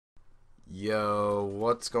Yo,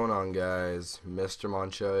 what's going on, guys? Mr.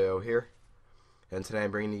 Monchoyo here, and today I'm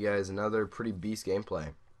bringing you guys another pretty beast gameplay.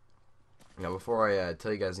 Now, before I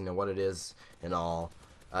tell you guys, what it is and all,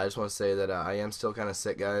 I just want to say that I am still kind of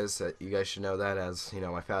sick, guys. You guys should know that, as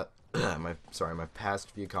my past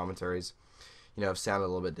few commentaries, have sounded a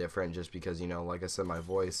little bit different, just because like I said, my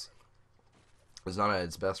voice is not at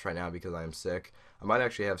its best right now because I am sick. I might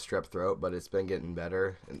actually have strep throat, but it's been getting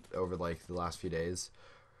better over like the last few days.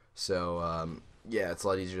 So, yeah, it's a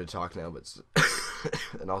lot easier to talk now, but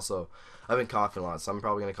and also, I've been coughing a lot, so I'm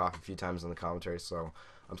probably going to cough a few times in the commentary, so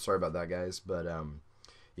I'm sorry about that, guys, but,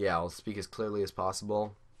 yeah, I'll speak as clearly as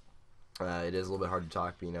possible. It is a little bit hard to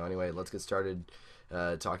talk, but, anyway, let's get started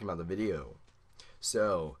talking about the video.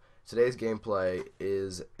 So, today's gameplay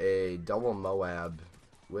is a double MOAB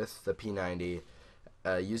with the P90,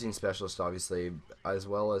 using Specialist, obviously, as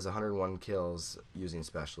well as 101 kills using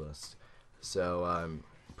Specialist. So,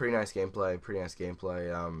 pretty nice gameplay.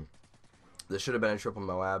 This should have been a triple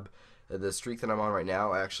MOAB. The streak that I'm on right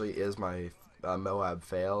now actually is my MOAB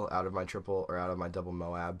fail out of my double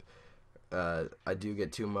MOAB. I do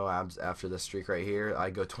get 2 MOABs after this streak right here. I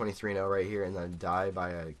go 23-0 right here and then die by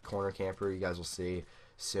a corner camper. You guys will see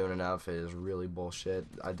soon enough. It is really bullshit.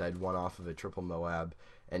 I died 1 off of a triple MOAB,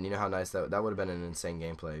 and you know how nice that would have been. An insane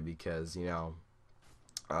gameplay, because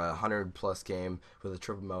 100+ game with a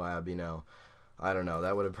triple MOAB, I don't know,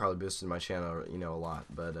 that would have probably boosted my channel, a lot,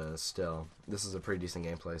 but still, this is a pretty decent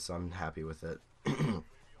gameplay, so I'm happy with it.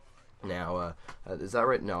 Now, is that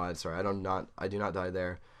right? No, I'm sorry, I do not die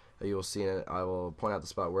there. You will see it. I will point out the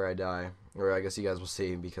spot where I die, or I guess you guys will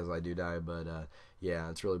see, because I do die, but yeah,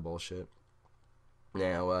 it's really bullshit.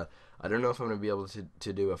 Now, I don't know if I'm going to be able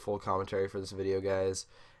to do a full commentary for this video, guys,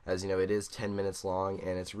 as it is 10 minutes long,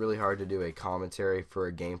 and it's really hard to do a commentary for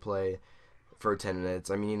a gameplay for 10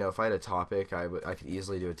 minutes. I mean, if I had a topic, I could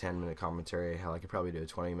easily do a 10-minute commentary. Hell, I could probably do a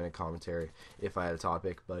 20-minute commentary if I had a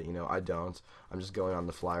topic, but, I don't. I'm just going on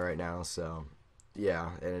the fly right now, so,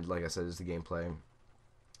 yeah, and like I said, it's the gameplay.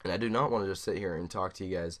 And I do not want to just sit here and talk to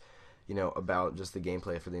you guys, about just the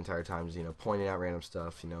gameplay for the entire time, just, pointing out random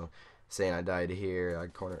stuff, saying I died here, I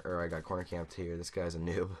got corner camped here, this guy's a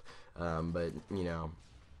noob, but,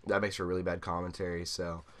 that makes for a really bad commentary,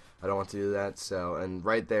 so I don't want to do that. So, and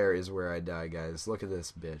right there is where I die, guys. Look at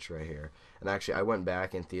this bitch right here. And actually, I went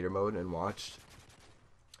back in theater mode and watched.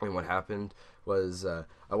 And what happened was, I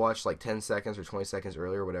watched like 10 seconds or 20 seconds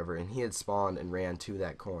earlier or whatever, and he had spawned and ran to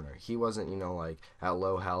that corner. He wasn't, like at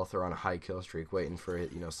low health or on a high kill streak waiting for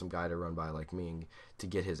it, some guy to run by like me and to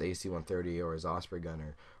get his AC-130 or his Osprey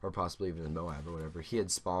gunner or possibly even his MOAB or whatever. He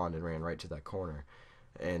had spawned and ran right to that corner.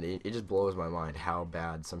 And it just blows my mind how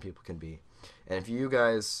bad some people can be. And if you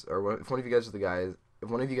guys, or if one of you guys are the guys, if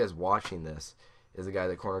one of you guys watching this is a guy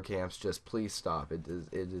that corner camps, just please stop. It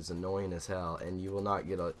is annoying as hell, and you will not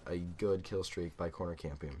get a good kill streak by corner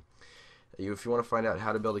camping. If you want to find out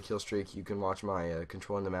how to build a kill streak, you can watch my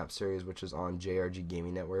Controlling the Map series, which is on JRG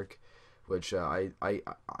Gaming Network, which I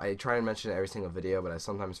try and mention in every single video, but I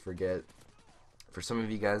sometimes forget. For some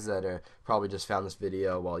of you guys that probably just found this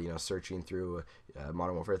video while searching through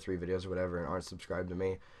Modern Warfare 3 videos or whatever and aren't subscribed to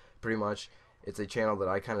me, pretty much it's a channel that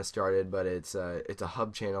I kind of started, but it's a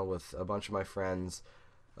hub channel with a bunch of my friends.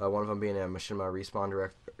 One of them being a Machinima Respawn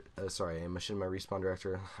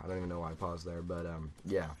director. I don't even know why I paused there, but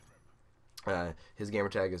yeah. His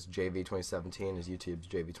gamertag is JV2017. His YouTube's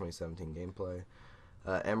JV2017 Gameplay.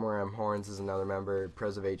 MRM Horns is another member.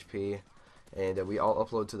 Prez of HP, and we all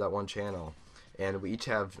upload to that one channel. And we each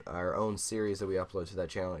have our own series that we upload to that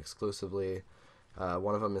channel exclusively.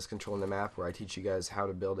 One of them is Controlling the Map, where I teach you guys how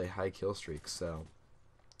to build a high kill streak. So,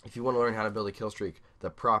 if you want to learn how to build a kill streak the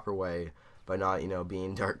proper way, by not,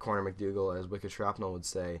 being Dark Corner McDougal, as Wicked Shrapnel would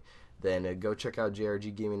say, then go check out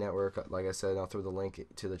JRG Gaming Network. Like I said, I'll throw the link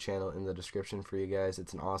to the channel in the description for you guys.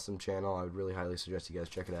 It's an awesome channel. I would really highly suggest you guys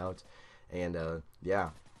check it out. And,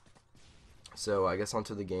 yeah. So, I guess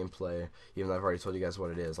onto the gameplay, even though I've already told you guys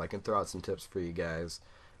what it is. I can throw out some tips for you guys.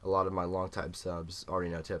 A lot of my long-time subs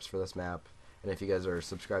already know tips for this map. And if you guys are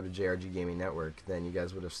subscribed to JRG Gaming Network, then you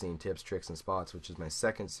guys would have seen Tips, Tricks, and Spots, which is my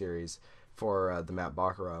second series for the map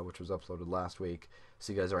Baccarat, which was uploaded last week.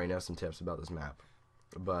 So you guys already know some tips about this map.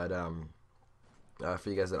 But for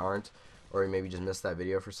you guys that aren't, or maybe just missed that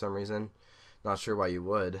video for some reason, not sure why you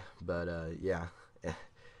would, but yeah.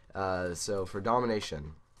 So for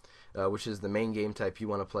Domination, which is the main game type you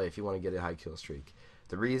want to play if you want to get a high kill streak.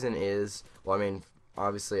 The reason is, well, I mean,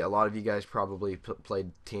 obviously a lot of you guys probably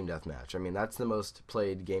played Team Deathmatch. I mean, that's the most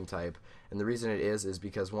played game type, and the reason it is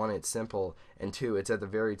because, one, it's simple, and two, it's at the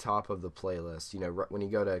very top of the playlist. When you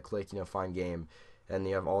go to click, find game, and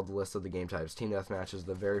you have all the list of the game types. Team deathmatch is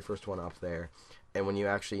the very first one up there, and when you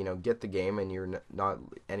actually get the game and you're not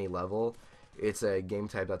any level, it's a game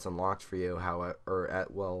type that's unlocked for you.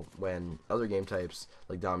 When other game types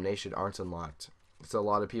like domination aren't unlocked. So a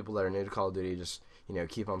lot of people that are new to Call of Duty just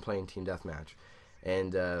keep on playing team deathmatch,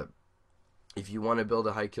 and if you want to build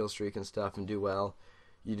a high kill streak and stuff and do well,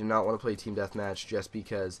 you do not want to play team deathmatch just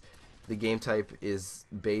because the game type is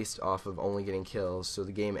based off of only getting kills. So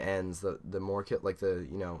the game ends the more kill,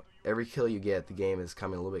 every kill you get, the game is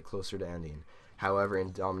coming a little bit closer to ending. However,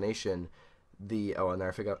 in domination, and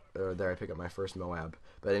there I pick up my first MOAB.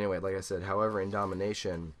 But anyway, like I said, however, in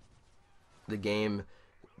domination, the game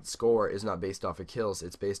score is not based off of kills.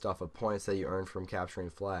 It's based off of points that you earn from capturing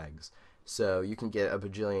flags. So you can get a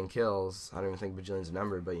bajillion kills. I don't even think bajillion's a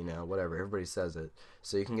number, but whatever. Everybody says it.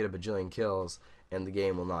 So you can get a bajillion kills, and the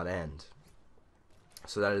game will not end.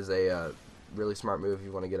 So that is a really smart move if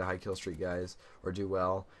you want to get a high kill streak, guys, or do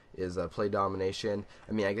well, is play domination.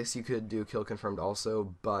 I mean, I guess you could do kill confirmed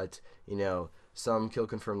also, but some kill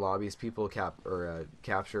confirmed lobbies, people capture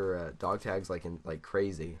dog tags like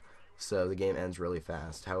crazy, so the game ends really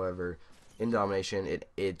fast. However, in domination,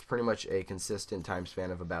 it's pretty much a consistent time span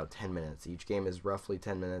of about 10 minutes. Each game is roughly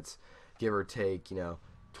 10 minutes, give or take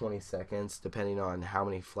 20 seconds, depending on how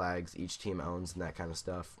many flags each team owns and that kind of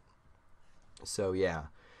stuff. So yeah,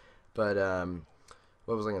 but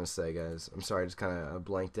what was I gonna say, guys? I'm sorry, I just kind of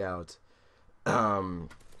blanked out. Oh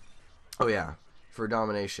yeah, for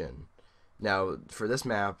domination. Now for this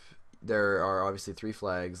map, there are obviously 3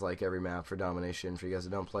 flags, like every map for domination. For you guys that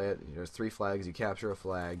don't play it, there's 3 flags. You capture a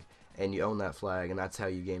flag, and you own that flag, and that's how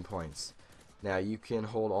you gain points. Now you can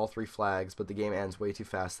hold all 3 flags, but the game ends way too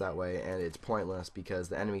fast that way, and it's pointless because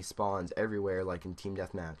the enemy spawns everywhere like in team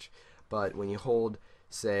deathmatch. But when you hold,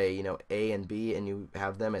 say, A and B, and you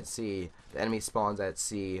have them at C, the enemy spawns at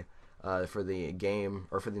C for the game,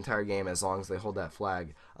 or for the entire game, as long as they hold that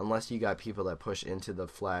flag, unless you got people that push into the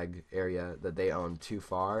flag area that they own too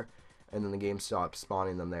far, and then the game stops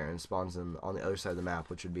spawning them there and spawns them on the other side of the map,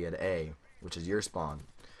 which would be at A, which is your spawn.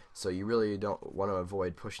 So you really don't want to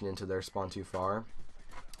avoid pushing into their spawn too far.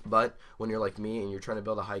 But when you're like me and you're trying to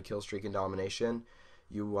build a high kill streak in domination,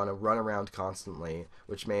 you want to run around constantly,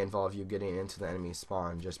 which may involve you getting into the enemy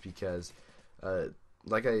spawn, just because,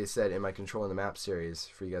 like I said in my Controlling the Map series,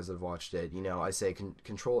 for you guys that have watched it, I say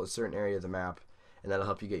control a certain area of the map, and that'll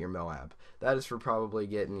help you get your MOAB. That is for probably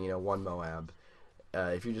getting, 1 MOAB.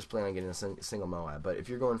 If you're just planning on getting a single MOAB. But if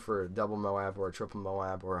you're going for a double MOAB or a triple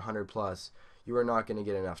MOAB or 100 plus, you are not going to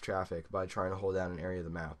get enough traffic by trying to hold down an area of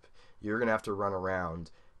the map. You're going to have to run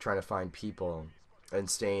around trying to find people and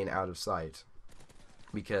staying out of sight.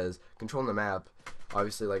 Because controlling the map,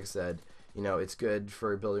 obviously, like I said, it's good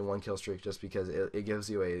for building 1 kill streak just because it gives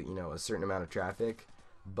you a certain amount of traffic,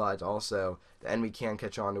 but also the enemy can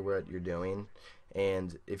catch on to what you're doing.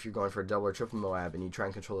 And if you're going for a double or triple MOAB and you try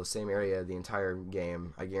and control the same area the entire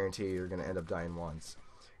game, I guarantee you're going to end up dying once.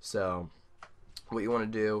 So what you want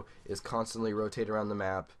to do is constantly rotate around the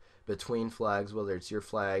map between flags, whether it's your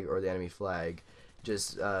flag or the enemy flag.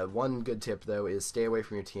 Just one good tip, though, is stay away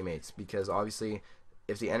from your teammates, because obviously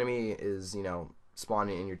if the enemy is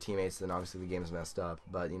spawning in your teammates, then obviously the game's messed up.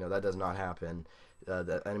 But that does not happen.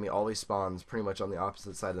 The enemy always spawns pretty much on the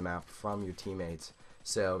opposite side of the map from your teammates.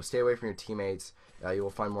 So stay away from your teammates. You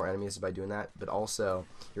will find more enemies by doing that. But also,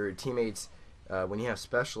 your teammates, when you have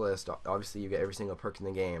Specialist, obviously you get every single perk in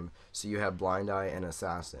the game. So you have Blind Eye and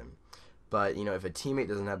Assassin. But, if a teammate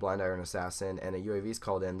doesn't have Blind Eye or an Assassin and a UAV is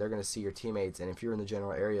called in, they're going to see your teammates. And if you're in the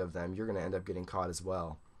general area of them, you're going to end up getting caught as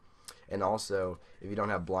well. And also, if you don't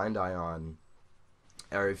have Blind Eye on,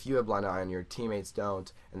 or if you have Blind Eye and your teammates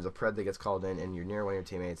don't, and there's a pred that gets called in and you're near one of your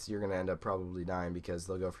teammates, you're going to end up probably dying because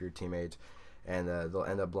they'll go for your teammate, and they'll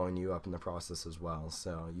end up blowing you up in the process as well.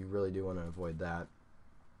 So you really do want to avoid that.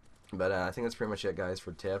 But I think that's pretty much it, guys,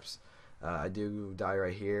 for tips. I do die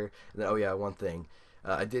right here. And then, oh yeah, one thing.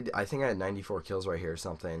 I think I had 94 kills right here or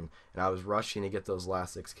something, and I was rushing to get those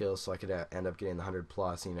last 6 kills so I could end up getting the 100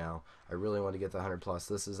 plus. I really wanted to get the 100 plus.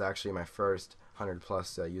 This is actually my first 100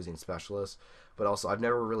 plus using Specialist, but also I've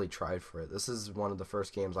never really tried for it. This is one of the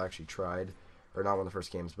first games I actually tried, or not one of the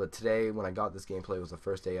first games, but today when I got this gameplay was the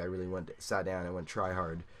first day I really sat down and went try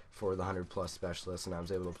hard for the 100 plus Specialist, and I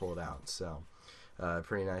was able to pull it out. So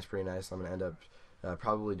pretty nice, pretty nice. I'm gonna end up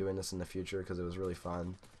probably doing this in the future because it was really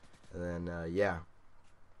fun. And then yeah.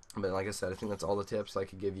 But like I said, I think that's all the tips I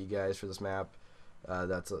could give you guys for this map.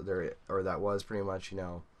 That was pretty much,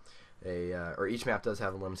 or each map does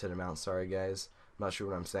have a limited amount. Sorry guys, I'm not sure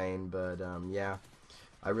what I'm saying, but yeah.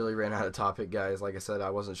 I really ran out of topic, guys. Like I said,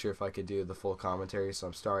 I wasn't sure if I could do the full commentary, so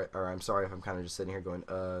I'm sorry if I'm kind of just sitting here going,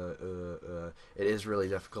 It is really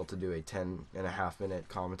difficult to do a 10.5 minute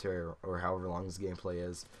commentary, or however long this gameplay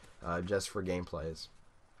is, just for gameplays.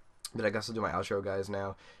 But I guess I'll do my outro, guys,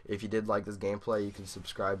 now. If you did like this gameplay, you can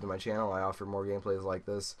subscribe to my channel. I offer more gameplays like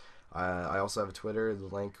this. I also have a Twitter.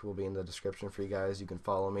 The link will be in the description for you guys. You can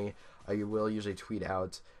follow me. I will usually tweet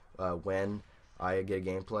out when I get a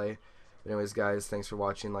gameplay. But anyways, guys, thanks for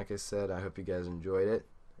watching. Like I said, I hope you guys enjoyed it,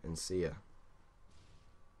 and see ya.